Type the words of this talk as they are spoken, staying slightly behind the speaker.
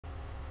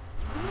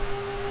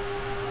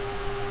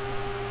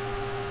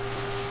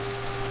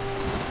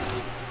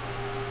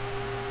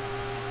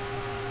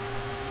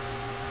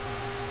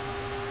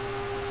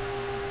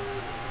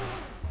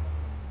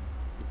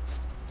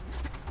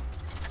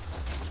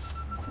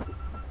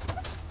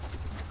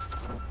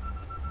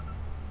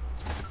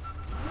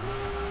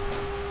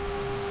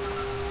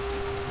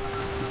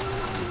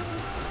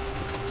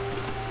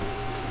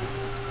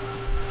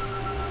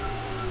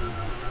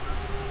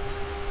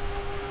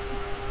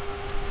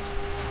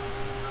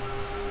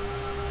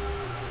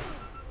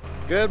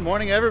Good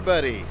morning,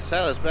 everybody.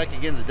 Silas back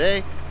again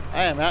today.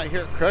 I am out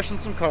here crushing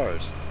some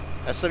cars.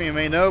 As some of you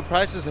may know,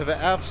 prices have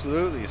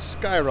absolutely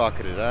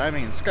skyrocketed. I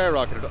mean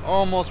skyrocketed,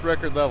 almost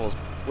record levels.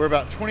 We're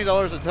about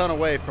 $20 a ton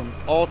away from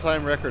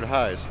all-time record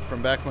highs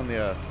from back when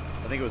I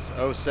think it was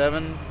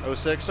 07,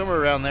 06,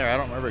 somewhere around there. I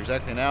don't remember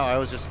exactly now. I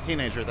was just a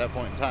teenager at that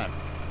point in time.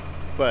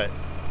 But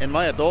in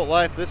my adult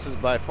life, this is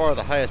by far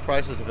the highest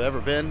prices have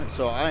ever been.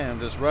 So I am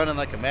just running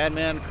like a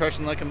madman,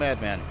 crushing like a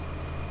madman.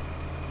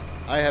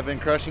 I have been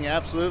crushing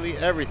absolutely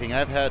everything.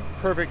 I've had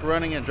perfect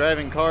running and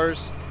driving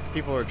cars.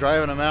 People are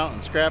driving them out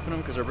and scrapping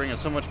them because they're bringing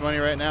so much money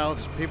right now.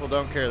 Just people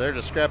don't care. They're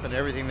just scrapping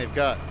everything they've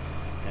got.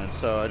 And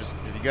so if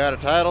you got a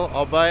title,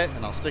 I'll buy it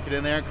and I'll stick it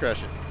in there and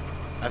crush it.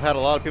 I've had a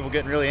lot of people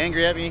getting really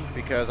angry at me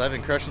because I've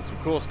been crushing some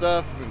cool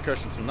stuff. I've been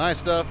crushing some nice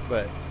stuff,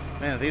 but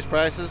man, at these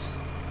prices,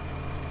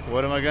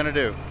 what am I gonna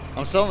do?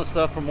 I'm selling the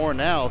stuff for more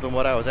now than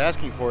what I was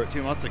asking for it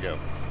 2 months ago.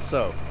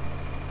 So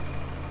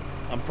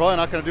I'm probably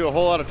not going to do a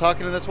whole lot of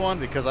talking in this one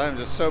because I'm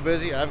just so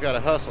busy. I've got to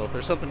hustle. If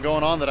there's something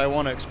going on that I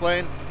want to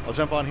explain, I'll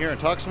jump on here and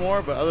talk some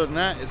more. But other than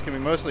that, it's going to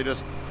be mostly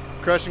just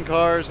crushing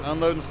cars,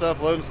 unloading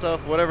stuff, loading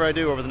stuff, whatever I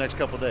do over the next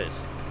couple of days.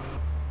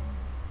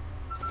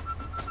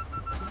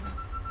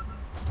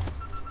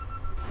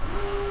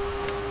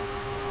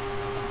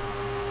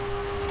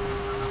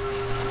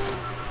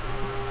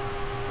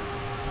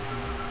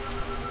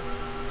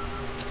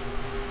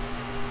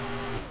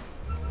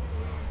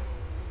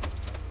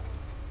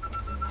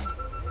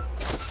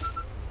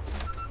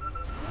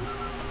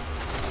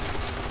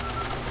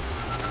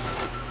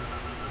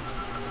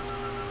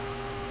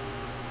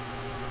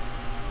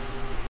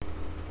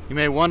 You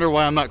may wonder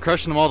why I'm not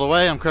crushing them all the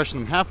way. I'm crushing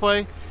them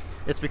halfway.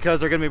 It's because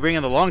they're going to be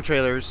bringing the long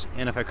trailers,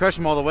 and if I crush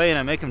them all the way and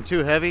I make them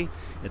too heavy,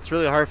 it's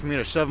really hard for me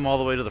to shove them all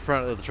the way to the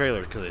front of the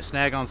trailer because they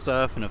snag on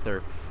stuff, and if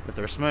they're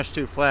smushed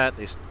too flat,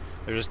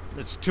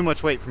 it's too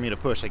much weight for me to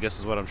push, I guess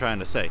is what I'm trying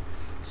to say.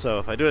 So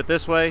if I do it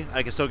this way,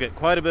 I can still get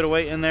quite a bit of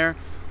weight in there,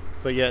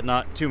 but yet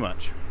not too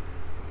much.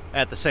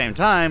 At the same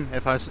time,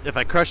 if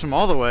I crush them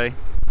all the way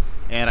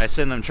and I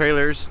send them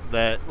trailers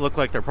that look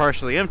like they're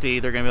partially empty,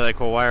 they're going to be like,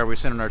 well, why are we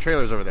sending our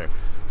trailers over there?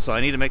 So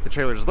I need to make the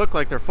trailers look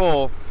like they're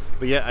full,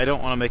 but yet I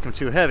don't want to make them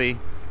too heavy,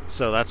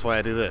 so that's why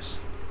I do this.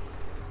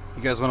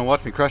 You guys want to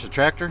watch me crush a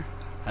tractor?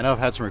 I know I've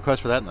had some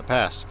requests for that in the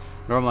past.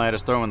 Normally I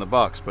just throw them in the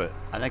box, but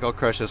I think I'll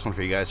crush this one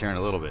for you guys here in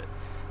a little bit.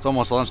 It's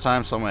almost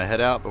lunchtime, so I'm going to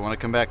head out, but when I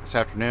come back this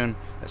afternoon,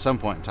 at some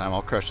point in time,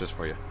 I'll crush this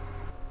for you.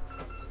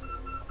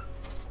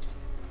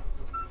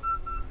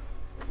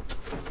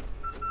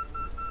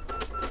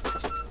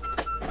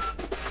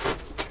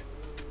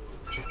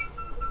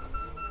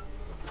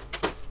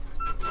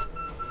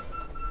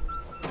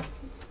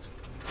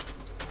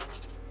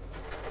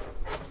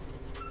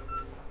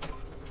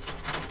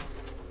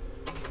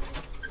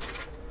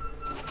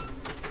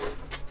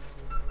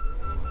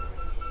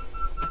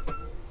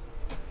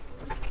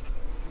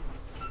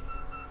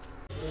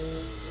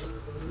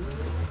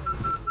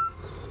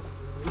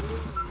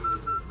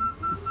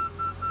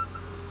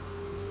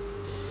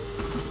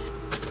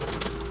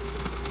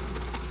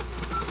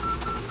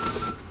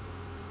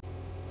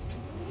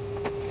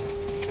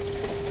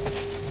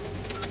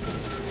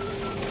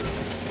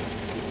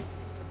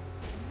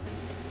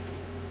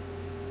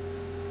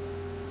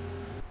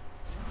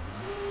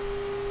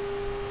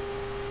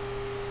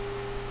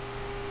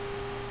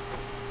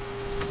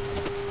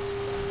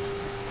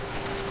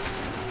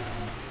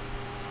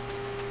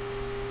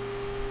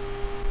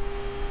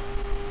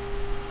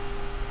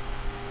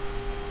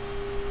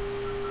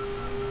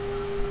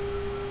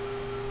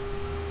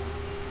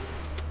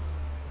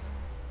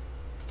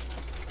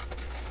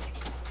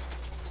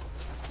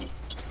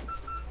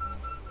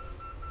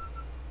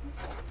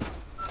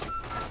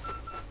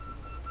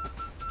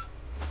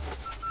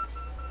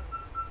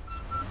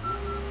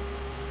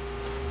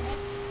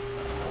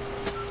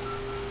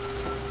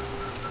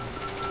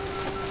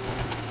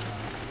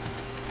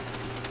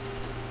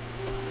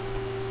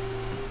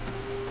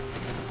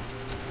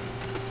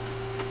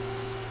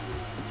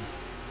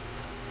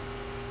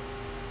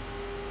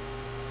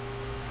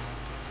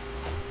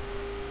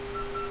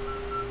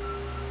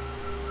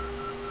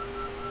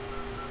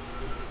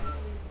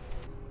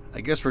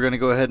 I guess we're going to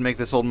go ahead and make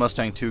this old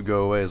Mustang 2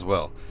 go away as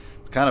well.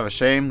 It's kind of a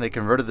shame they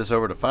converted this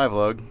over to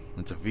 5-lug.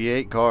 It's a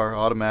V8 car,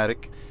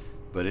 automatic,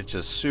 but it's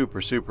just super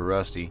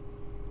rusty.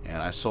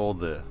 And I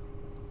sold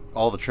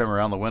all the trim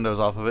around the windows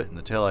off of it and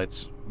the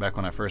taillights back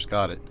when I first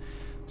got it.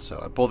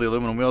 So I pulled the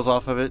aluminum wheels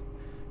off of it.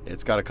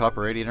 It's got a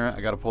copper radiator in it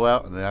I got to pull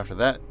out, and then after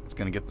that it's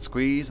going to get the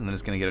squeeze, and then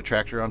it's going to get a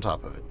tractor on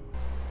top of it.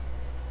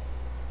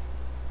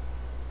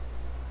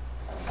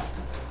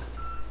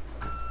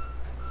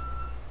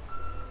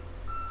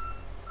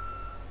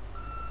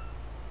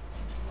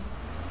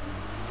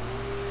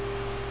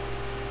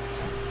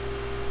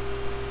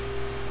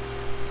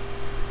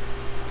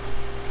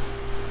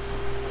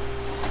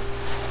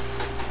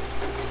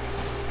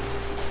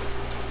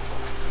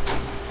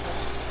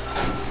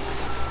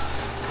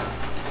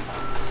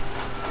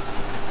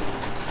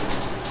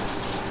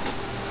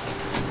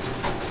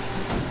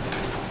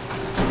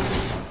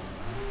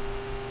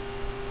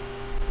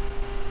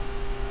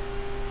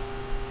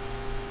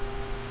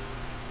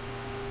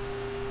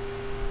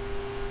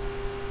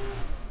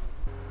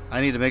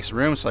 I need to make some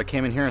room, so I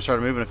came in here and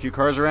started moving a few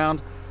cars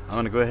around. I'm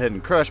going to go ahead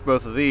and crush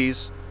both of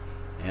these.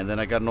 And then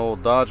I got an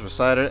old Dodge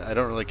beside it. I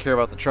don't really care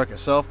about the truck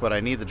itself, but I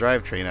need the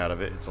drivetrain out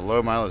of it. It's a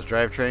low mileage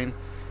drivetrain,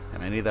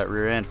 and I need that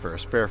rear end for a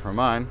spare for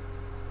mine.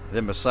 And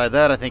then beside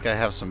that, I think I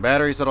have some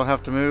batteries that I'll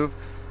have to move.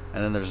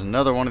 And then there's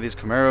another one of these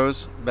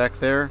Camaros back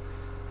there.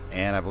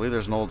 And I believe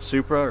there's an old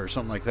Supra or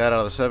something like that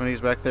out of the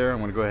 70s back there. I'm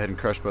going to go ahead and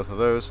crush both of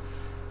those.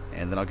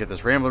 And then I'll get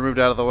this Rambler moved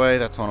out of the way.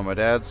 That's one of my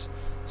dad's.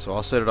 So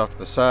I'll set it off to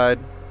the side,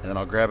 and then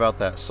I'll grab out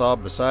that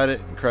Saab beside it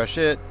and crush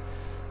it.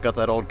 Got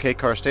that old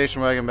K-car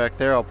station wagon back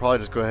there. I'll probably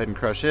just go ahead and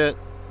crush it,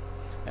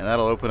 and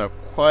that'll open up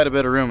quite a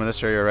bit of room in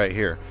this area right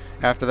here.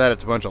 After that,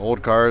 it's a bunch of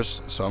old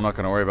cars, so I'm not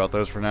going to worry about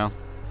those for now.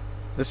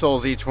 This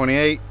old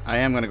Z28, I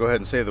am going to go ahead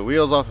and save the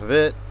wheels off of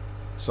it,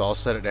 so I'll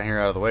set it down here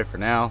out of the way for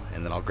now,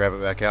 and then I'll grab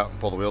it back out and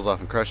pull the wheels off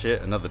and crush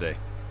it another day.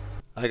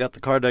 I got the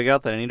car dug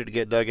out that I needed to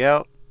get dug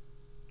out.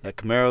 That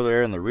Camaro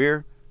there in the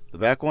rear, the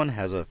back one,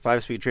 has a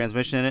 5-speed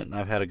transmission in it, and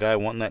I've had a guy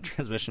wanting that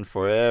transmission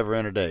forever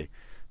and a day.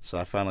 So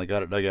I finally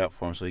got it dug out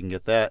for him so he can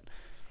get that.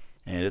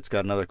 And it's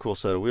got another cool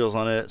set of wheels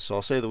on it. So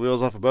I'll save the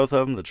wheels off of both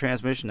of them, the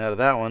transmission out of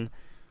that one.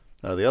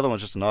 The other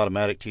one's just an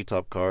automatic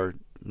T-top car.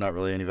 Not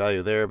really any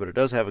value there, but it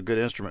does have a good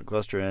instrument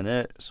cluster in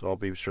it. So I'll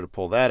be sure to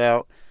pull that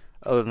out.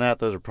 Other than that,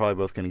 those are probably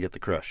both going to get the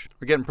crush.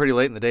 We're getting pretty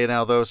late in the day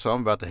now though, so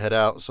I'm about to head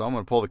out. So I'm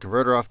going to pull the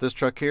converter off this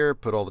truck here,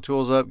 put all the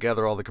tools up,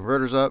 gather all the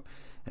converters up,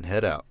 and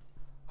head out.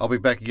 I'll be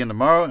back again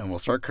tomorrow and we'll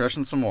start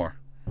crushing some more.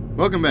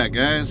 Welcome back,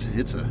 guys.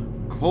 It's a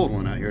cold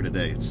one out here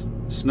today. It's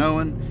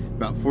snowing,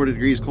 about 40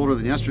 degrees colder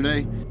than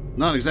yesterday.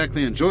 Not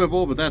exactly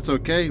enjoyable, but that's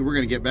okay. We're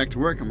going to get back to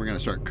work and we're going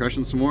to start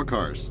crushing some more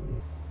cars.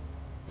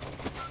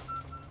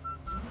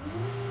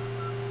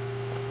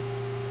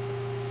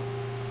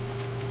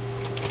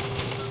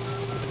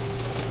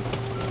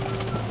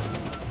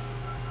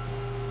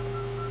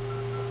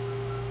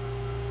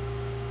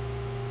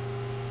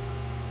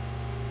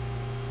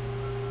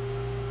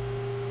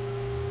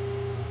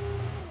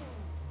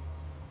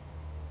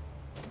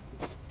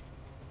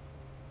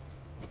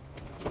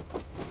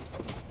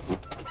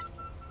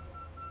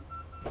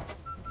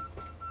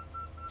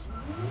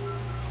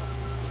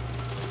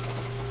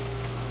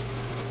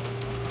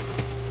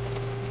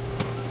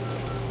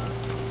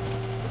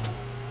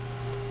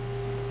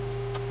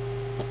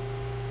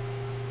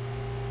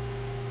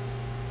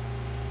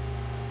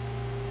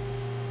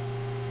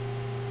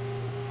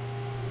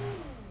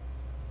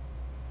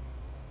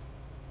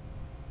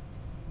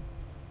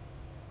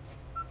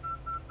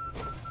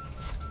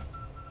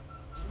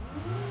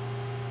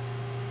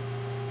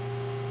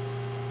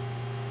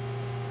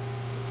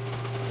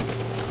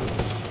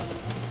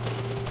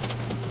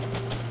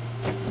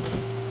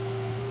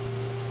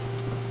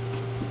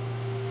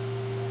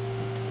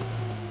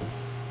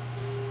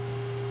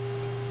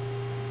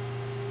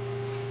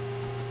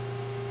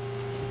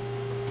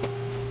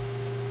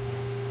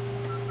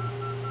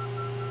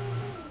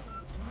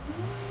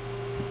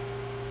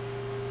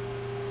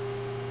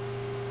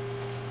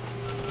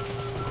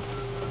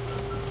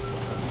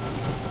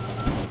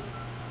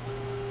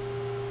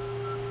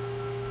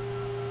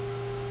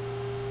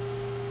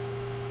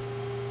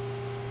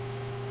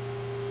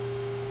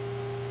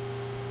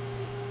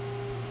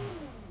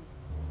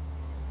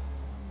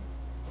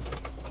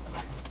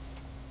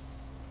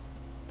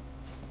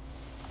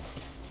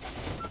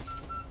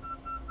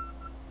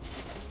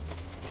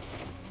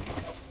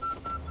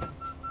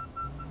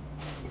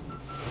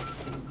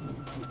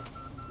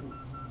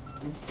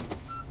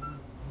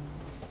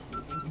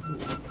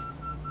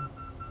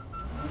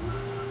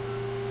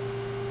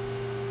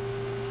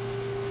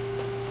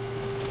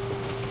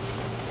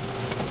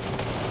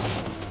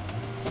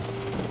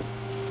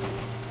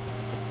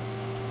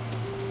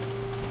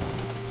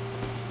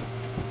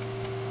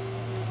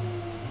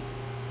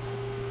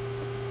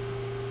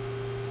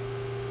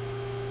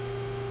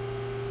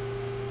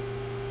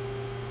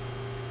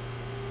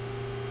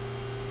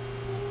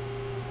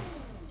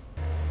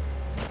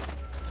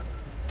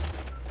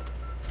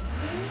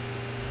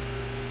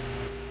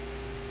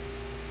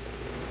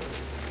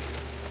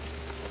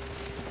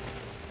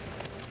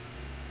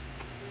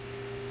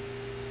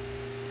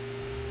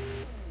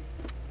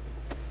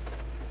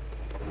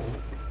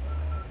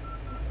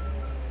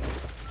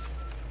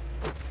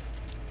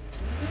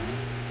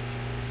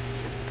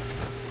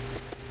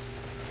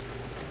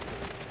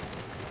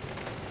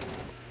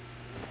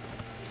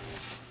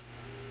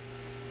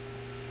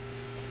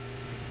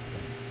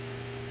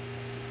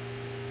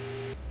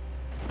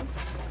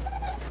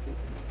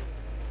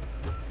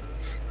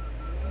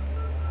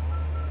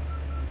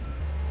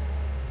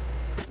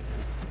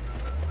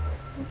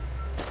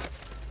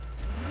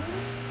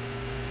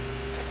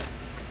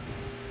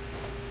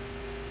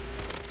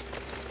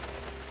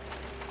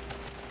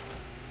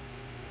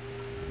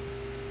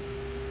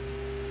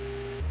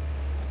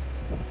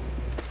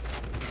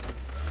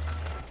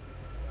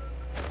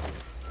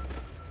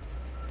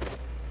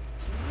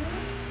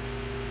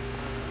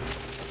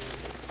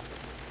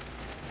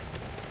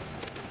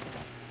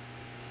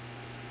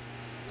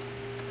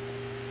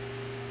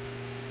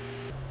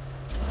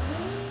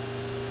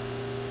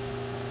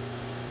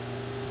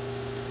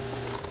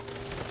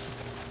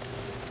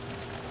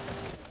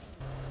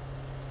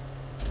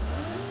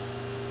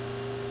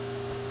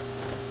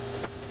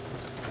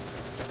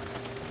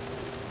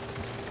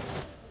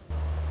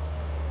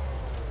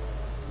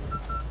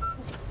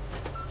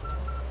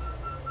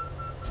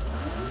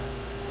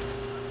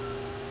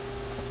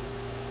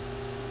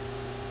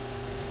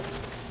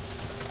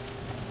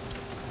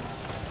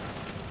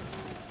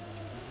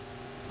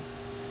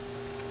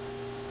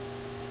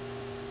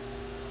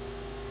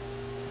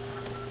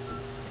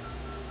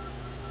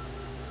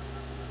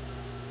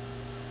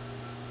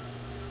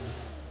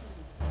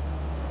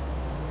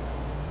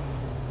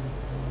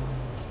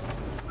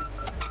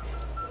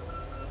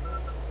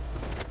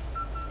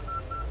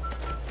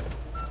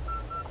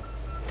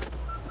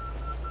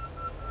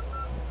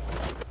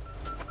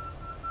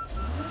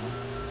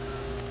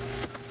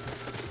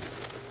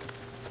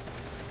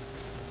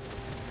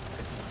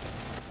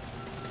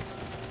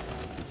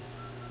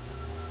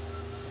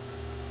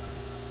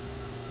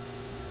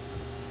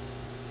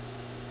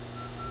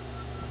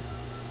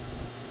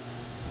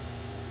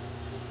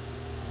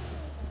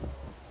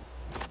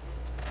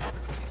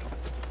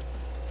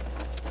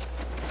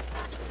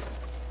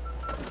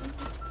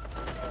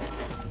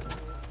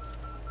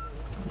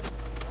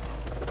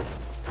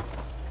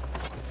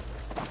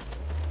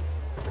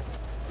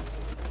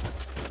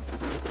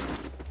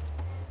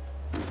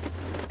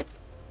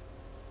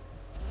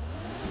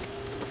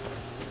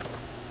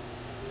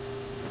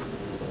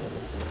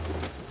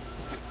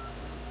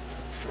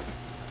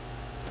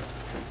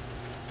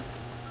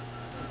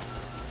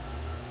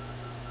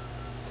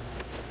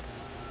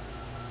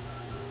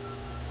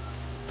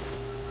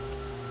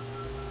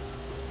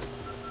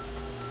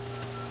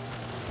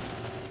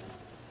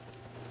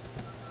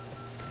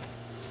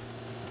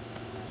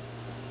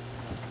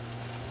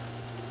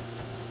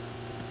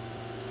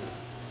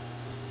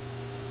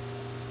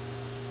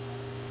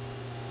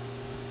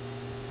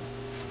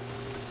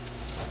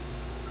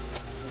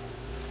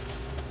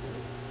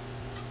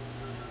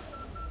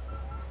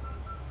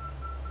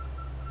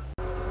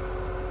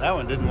 That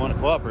one didn't want to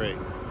cooperate.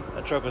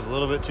 That truck was a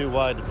little bit too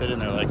wide to fit in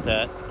there like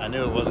that. I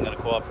knew it wasn't going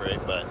to cooperate,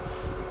 but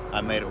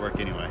I made it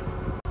work anyway.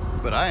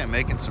 But I am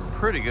making some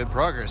pretty good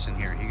progress in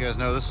here. You guys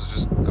know this was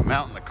just a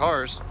mountain of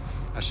cars.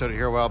 I showed it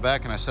here a while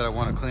back and I said I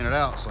want to clean it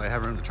out so I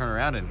have room to turn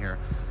around in here.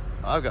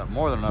 I've got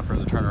more than enough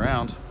room to turn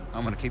around.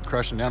 I'm going to keep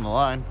crushing down the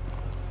line.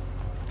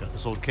 Got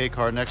this old K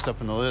car next up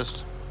in the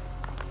list.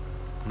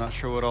 I'm not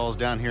sure what all is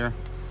down here.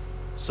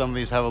 Some of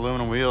these have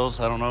aluminum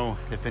wheels. I don't know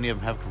if any of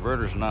them have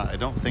converters or not. I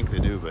don't think they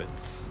do, but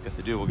if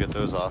they do, we'll get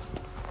those off.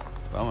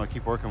 But I'm going to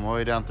keep working my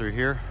way down through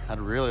here. I'd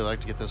really like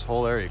to get this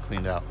whole area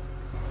cleaned out.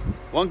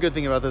 One good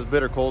thing about this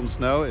bitter cold and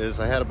snow is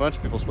I had a bunch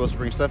of people supposed to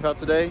bring stuff out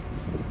today.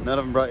 None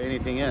of them brought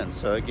anything in,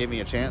 so it gave me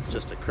a chance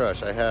just to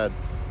crush. I had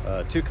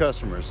 2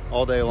 customers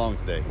all day long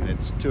today, and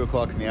it's 2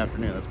 o'clock in the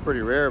afternoon. That's pretty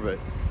rare, but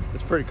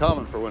it's pretty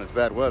common for when it's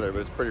bad weather, but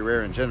it's pretty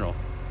rare in general.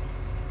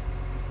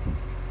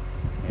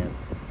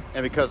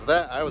 And because of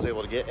that, I was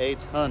able to get a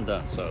ton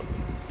done, so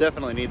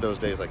definitely need those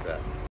days like that.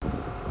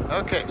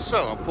 Okay,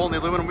 so I'm pulling the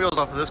aluminum wheels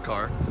off of this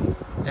car.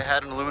 It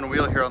had an aluminum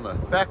wheel here on the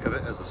back of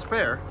it as a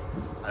spare.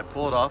 I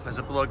pull it off, I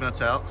zip the lug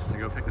nuts out, I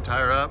go pick the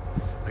tire up,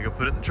 I go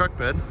put it in the truck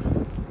bed.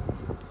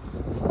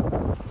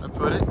 I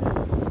put it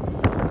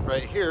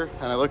right here,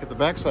 and I look at the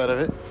back side of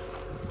it,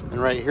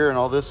 and right here in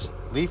all this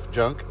leaf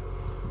junk,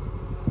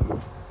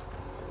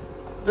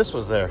 this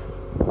was there.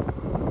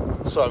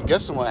 So I'm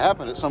guessing what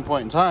happened at some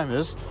point in time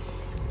is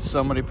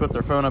somebody put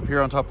their phone up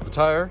here on top of the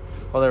tire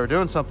while they were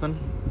doing something,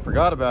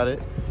 forgot about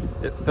it,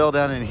 it fell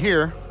down in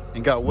here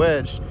and got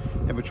wedged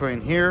in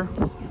between here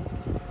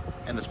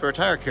and the spare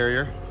tire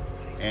carrier,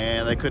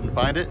 and they couldn't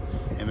find it,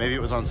 and maybe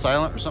it was on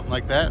silent or something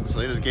like that, so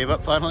they just gave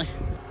up finally.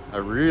 I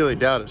really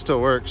doubt it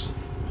still works.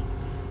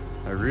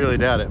 I really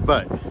doubt it,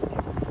 but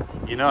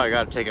you know I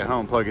got to take it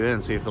home, plug it in,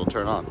 and see if it'll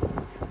turn on.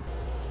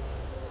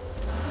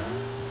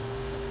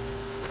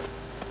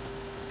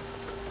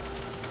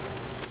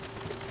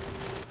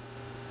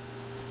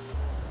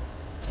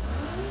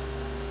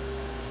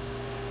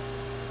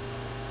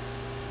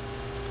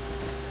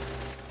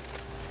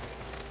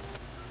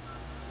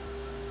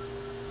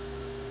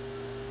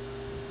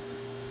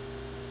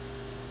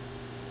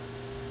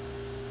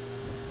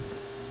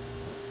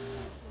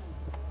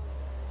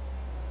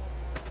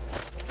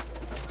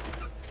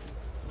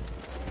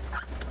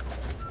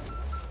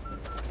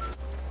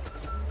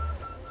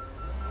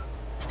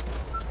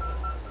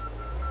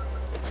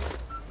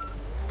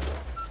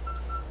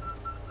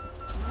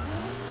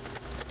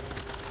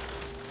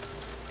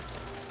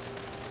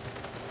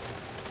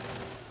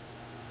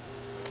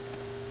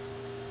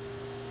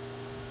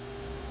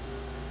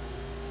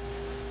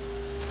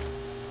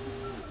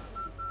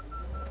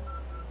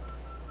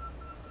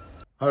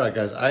 All right,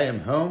 guys, I am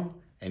home,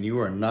 and you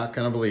are not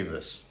going to believe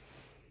this.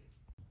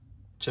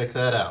 Check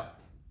that out.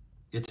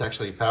 It's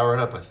actually powering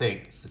up, I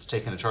think. It's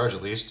taking a charge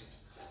at least.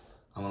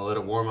 I'm going to let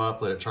it warm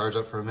up, let it charge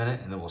up for a minute,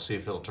 and then we'll see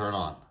if it'll turn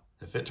on.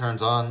 If it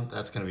turns on,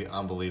 that's going to be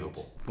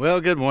unbelievable. Well,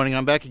 good morning.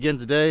 I'm back again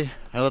today.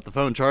 I let the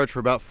phone charge for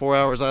about 4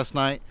 hours last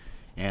night,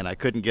 and I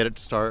couldn't get it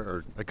to start,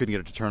 or I couldn't get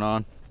it to turn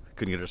on. I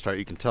couldn't get it to start.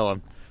 You can tell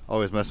I'm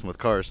always messing with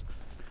cars.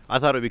 I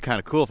thought it'd be kind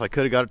of cool if I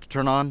could have got it to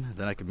turn on.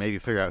 Then I could maybe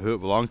figure out who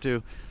it belonged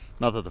to.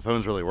 Not that the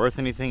phone's really worth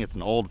anything. It's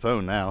an old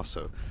phone now,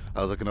 so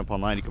I was looking up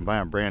online. You can buy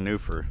them brand new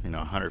for, you know,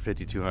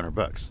 150, 200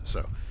 bucks.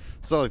 So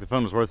it's not like the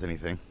phone was worth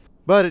anything.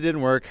 But it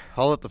didn't work.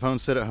 I'll let the phone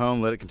sit at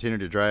home, let it continue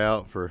to dry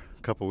out for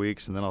a couple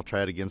weeks, and then I'll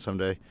try it again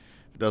someday.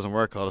 If it doesn't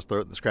work, I'll just throw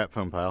it in the scrap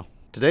phone pile.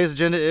 Today's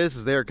agenda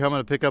is they are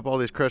coming to pick up all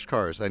these crushed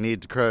cars. I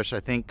need to crush,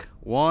 I think,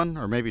 1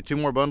 or maybe 2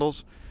 more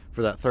bundles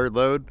for that 3rd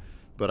load.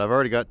 But I've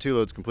already got 2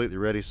 loads completely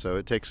ready, so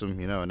it takes them,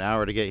 you know, an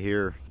hour to get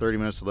here, 30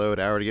 minutes to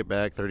load, hour to get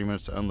back, 30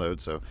 minutes to unload.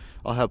 So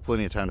I'll have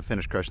plenty of time to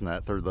finish crushing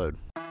that 3rd load.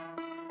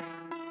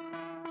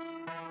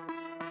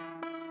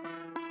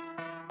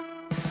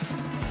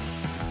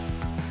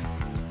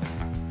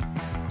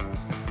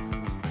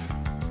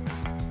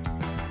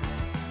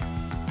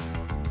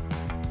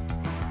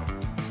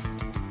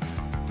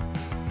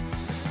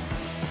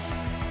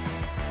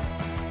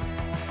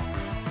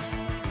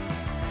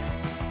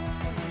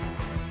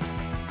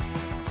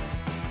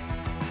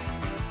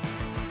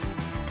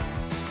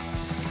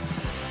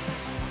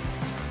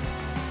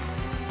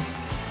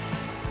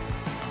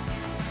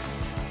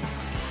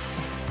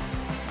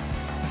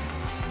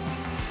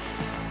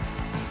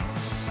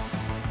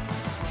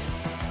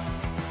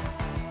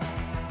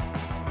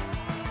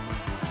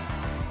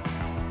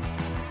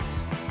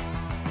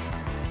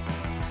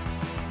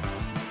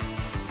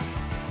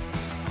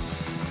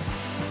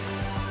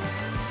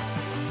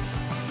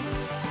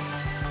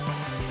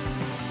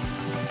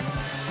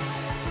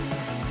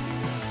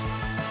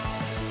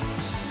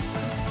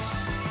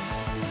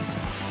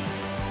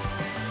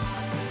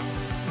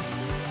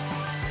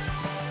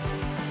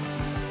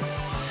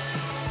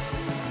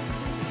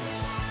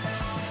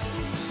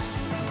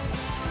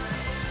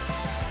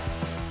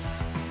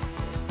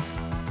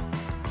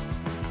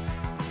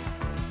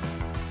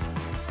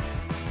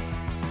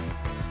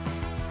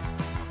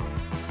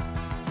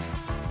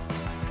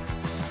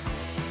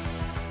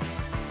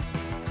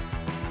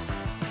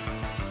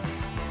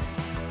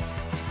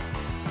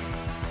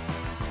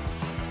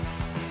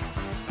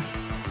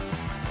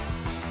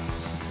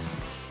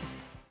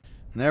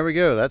 And there we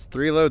go, that's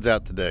 3 loads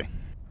out today.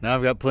 Now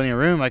I've got plenty of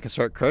room. I can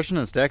start crushing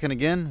and stacking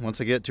again. Once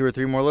I get 2 or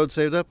 3 more loads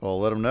saved up, I'll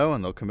let them know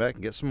and they'll come back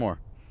and get some more.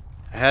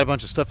 I had a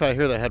bunch of stuff out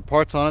here that had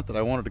parts on it that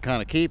I wanted to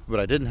kind of keep, but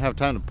I didn't have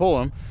time to pull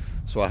them.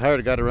 So I hired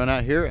a guy to run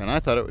out here, and I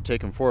thought it would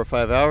take him 4 or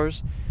 5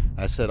 hours.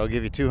 I said, I'll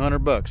give you 200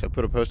 bucks. I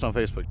put a post on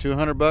Facebook,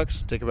 200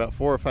 bucks, take about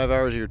 4 or 5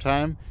 hours of your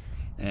time.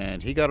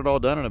 And he got it all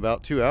done in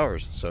about 2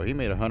 hours. So he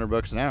made 100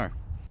 bucks an hour.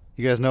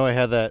 You guys know I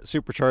had that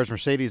supercharged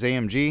Mercedes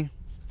AMG,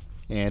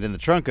 and in the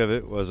trunk of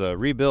it was a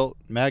rebuilt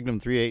Magnum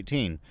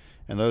 318.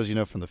 And those, you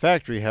know, from the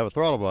factory have a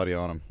throttle body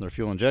on them. They're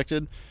fuel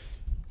injected,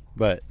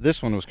 but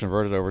this one was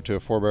converted over to a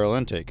 4-barrel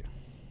intake.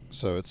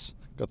 So it's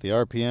got the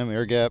RPM,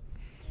 air gap,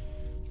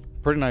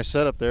 pretty nice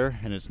setup there,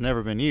 and it's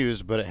never been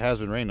used, but it has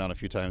been rained on a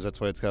few times. That's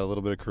why it's got a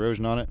little bit of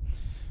corrosion on it.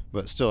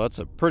 But still, that's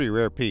a pretty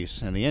rare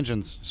piece. And the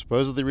engine's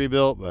supposedly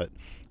rebuilt, but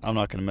I'm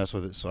not gonna mess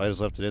with it, so I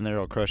just left it in there.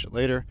 I'll crush it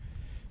later.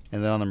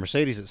 And then on the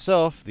Mercedes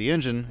itself, the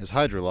engine is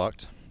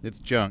hydrolocked. It's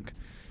junk.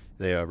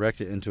 They wrecked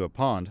it into a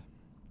pond.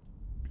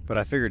 But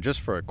I figured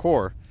just for a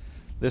core,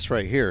 this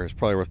right here is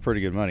probably worth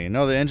pretty good money. I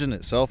know the engine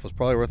itself was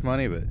probably worth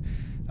money, but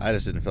I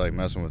just didn't feel like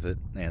messing with it.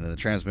 And then the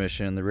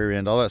transmission, the rear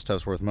end, all that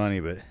stuff's worth money,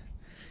 but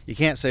you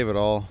can't save it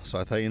all. So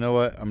I thought, you know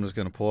what, I'm just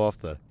gonna pull off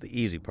the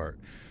easy part.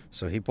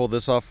 So he pulled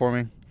this off for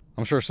me.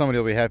 I'm sure somebody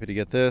will be happy to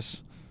get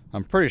this.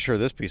 I'm pretty sure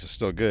this piece is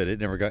still good. It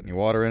never got any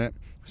water in it,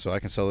 so I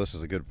can sell this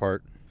as a good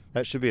part.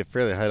 That should be a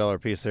fairly high dollar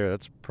piece there.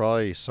 That's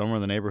probably somewhere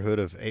in the neighborhood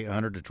of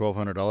 $800 to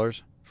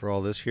 $1,200 for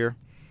all this here.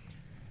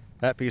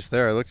 That piece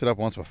there, I looked it up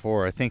once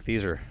before. I think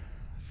these are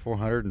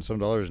 $400 and some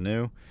dollars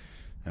new.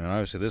 And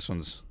obviously this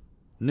one's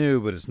new,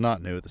 but it's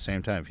not new at the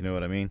same time, if you know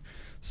what I mean.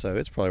 So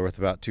it's probably worth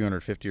about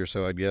 $250 or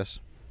so, I'd guess.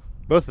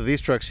 Both of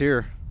these trucks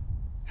here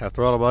have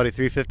throttle body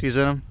 350s in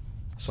them.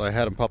 So I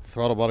had them pop the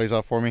throttle bodies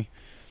off for me.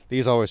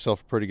 These always sell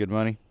for pretty good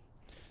money.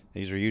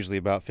 These are usually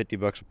about 50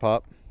 bucks a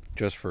pop,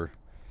 just for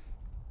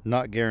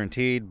not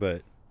guaranteed,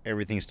 but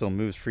everything still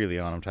moves freely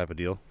on them type of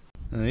deal.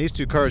 And these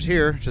 2 cars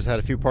here just had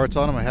a few parts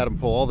on them. I had them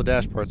pull all the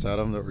dash parts out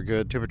of them that were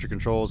good. Temperature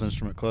controls,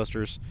 instrument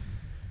clusters.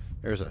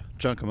 There's a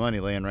chunk of money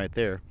laying right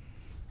there.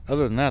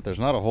 Other than that, there's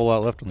not a whole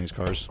lot left on these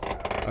cars.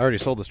 I already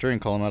sold the steering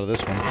column out of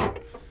this one.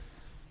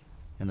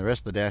 And the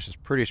rest of the dash is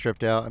pretty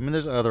stripped out. I mean,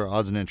 there's other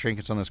odds and ends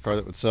trinkets on this car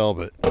that would sell,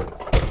 but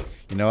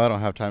you know, I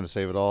don't have time to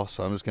save it all.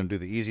 So I'm just gonna do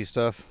the easy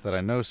stuff that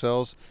I know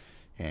sells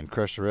and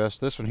crush the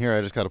rest. This one here,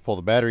 I just gotta pull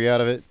the battery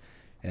out of it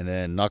and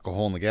then knock a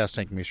hole in the gas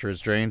tank and make sure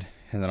it's drained.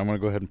 And then I'm gonna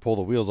go ahead and pull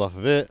the wheels off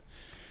of it.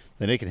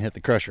 Then it can hit the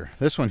crusher.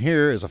 This one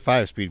here is a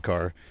 5-speed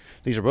car.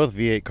 These are both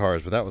V8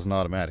 cars, but that was an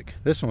automatic.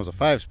 This one was a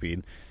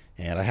 5-speed,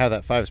 and I have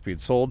that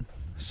 5-speed sold.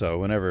 So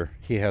whenever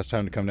he has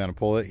time to come down and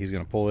pull it, he's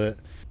gonna pull it.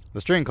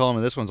 The steering column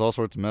in this one's all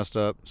sorts of messed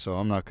up, so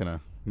I'm not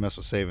gonna mess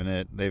with saving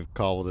it. They've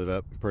cobbled it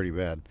up pretty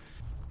bad.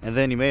 And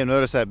then you may have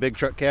noticed that big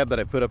truck cab that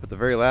I put up at the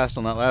very last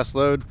on that last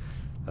load.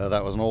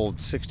 That was an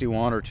old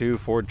 61 or 2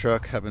 Ford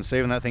truck. I've been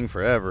saving that thing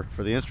forever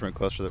for the instrument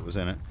cluster that was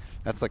in it.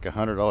 That's like a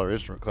 $100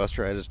 instrument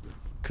cluster. I just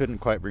couldn't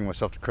quite bring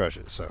myself to crush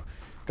it. So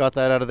got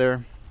that out of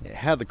there. It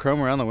had the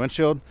chrome around the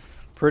windshield.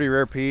 Pretty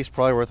rare piece,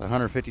 probably worth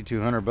 150,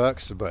 200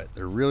 bucks, but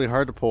they're really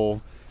hard to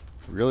pull,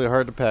 really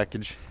hard to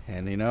package.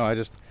 And you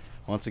know,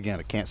 once again,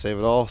 I can't save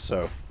it all.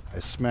 So I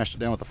smashed it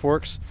down with the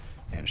forks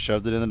and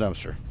shoved it in the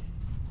dumpster.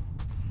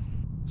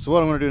 So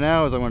what I'm gonna do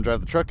now is I'm gonna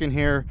drive the truck in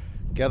here,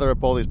 gather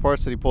up all these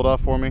parts that he pulled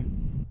off for me.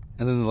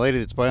 And then the lady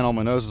that's buying all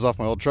my noses off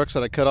my old trucks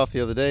that I cut off the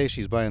other day,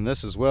 she's buying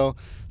this as well.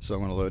 So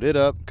I'm gonna load it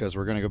up because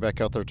we're gonna go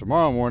back out there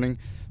tomorrow morning.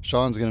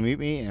 Sean's gonna meet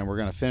me and we're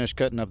gonna finish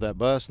cutting up that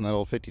bus and that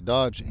old 50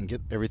 Dodge and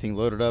get everything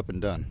loaded up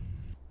and done.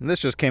 And this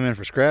just came in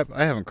for scrap.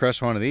 I haven't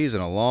crushed one of these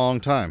in a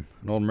long time.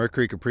 An old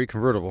Mercury Capri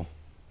convertible.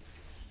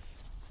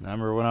 And I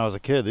remember when I was a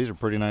kid, these are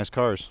pretty nice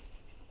cars.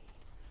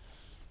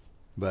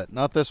 But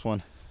not this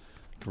one.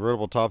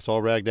 Convertible top's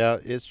all ragged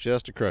out. It's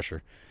just a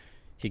crusher.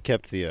 He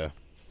kept the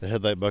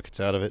headlight buckets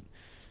out of it.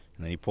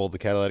 And then he pulled the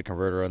catalytic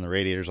converter on the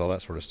radiators, all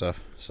that sort of stuff.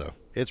 So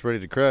it's ready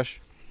to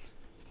crush.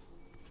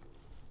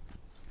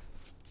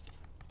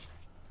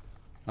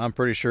 I'm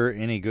pretty sure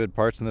any good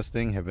parts in this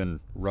thing have been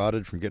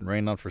rotted from getting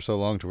rained on for so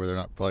long to where they're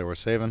not probably worth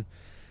saving.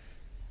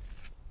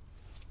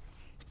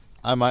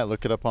 I might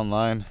look it up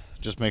online,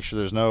 just make sure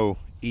there's no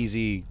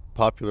easy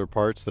popular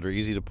parts that are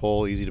easy to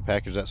pull, easy to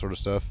package, that sort of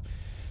stuff.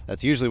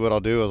 That's usually what I'll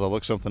do, is I'll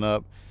look something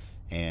up,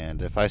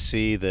 and if I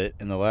see that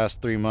in the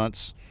last 3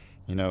 months,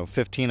 you know,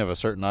 15 of a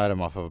certain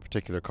item off of a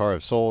particular car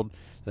have sold,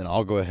 then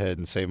I'll go ahead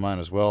and save mine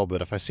as well.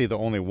 But if I see that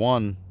only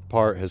one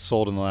part has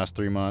sold in the last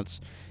 3 months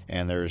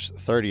and there's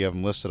 30 of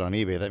them listed on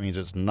eBay, that means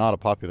it's not a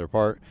popular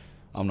part.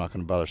 I'm not going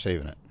to bother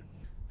saving it.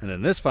 And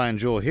then this fine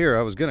jewel here,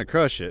 I was going to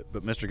crush it,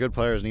 but Mr. Good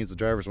Pliers needs the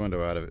driver's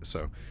window out of it,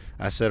 so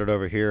I set it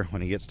over here.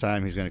 When he gets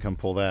time, he's going to come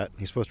pull that.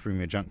 He's supposed to bring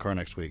me a junk car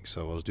next week,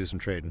 so we'll just do some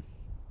trading.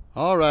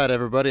 All right,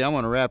 everybody, I'm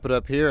going to wrap it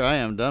up here. I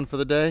am done for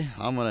the day.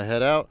 I'm going to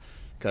head out.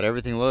 Got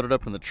everything loaded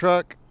up in the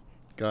truck.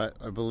 Got,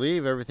 I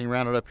believe, everything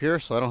rounded up here,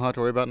 so I don't have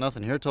to worry about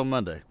nothing here till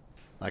Monday.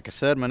 Like I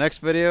said, my next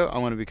video, I'm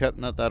going to be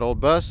cutting up that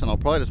old bus, and I'll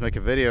probably just make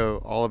a video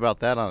all about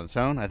that on its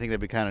own. I think that'd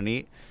be kind of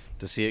neat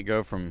to see it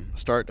go from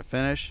start to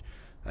finish.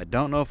 I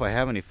don't know if I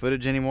have any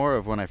footage anymore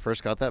of when I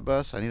first got that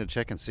bus. I need to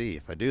check and see.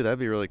 If I do, that'd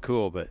be really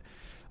cool, but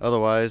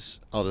otherwise,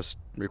 I'll just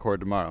record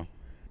tomorrow.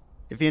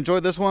 If you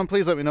enjoyed this one,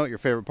 please let me know what your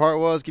favorite part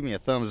was. Give me a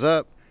thumbs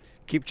up.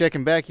 Keep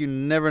checking back. You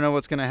never know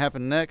what's going to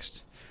happen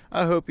next.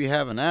 I hope you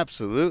have an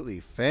absolutely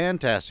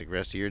fantastic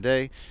rest of your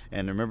day,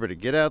 and remember to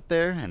get out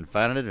there and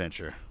find an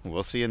adventure.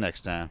 We'll see you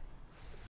next time.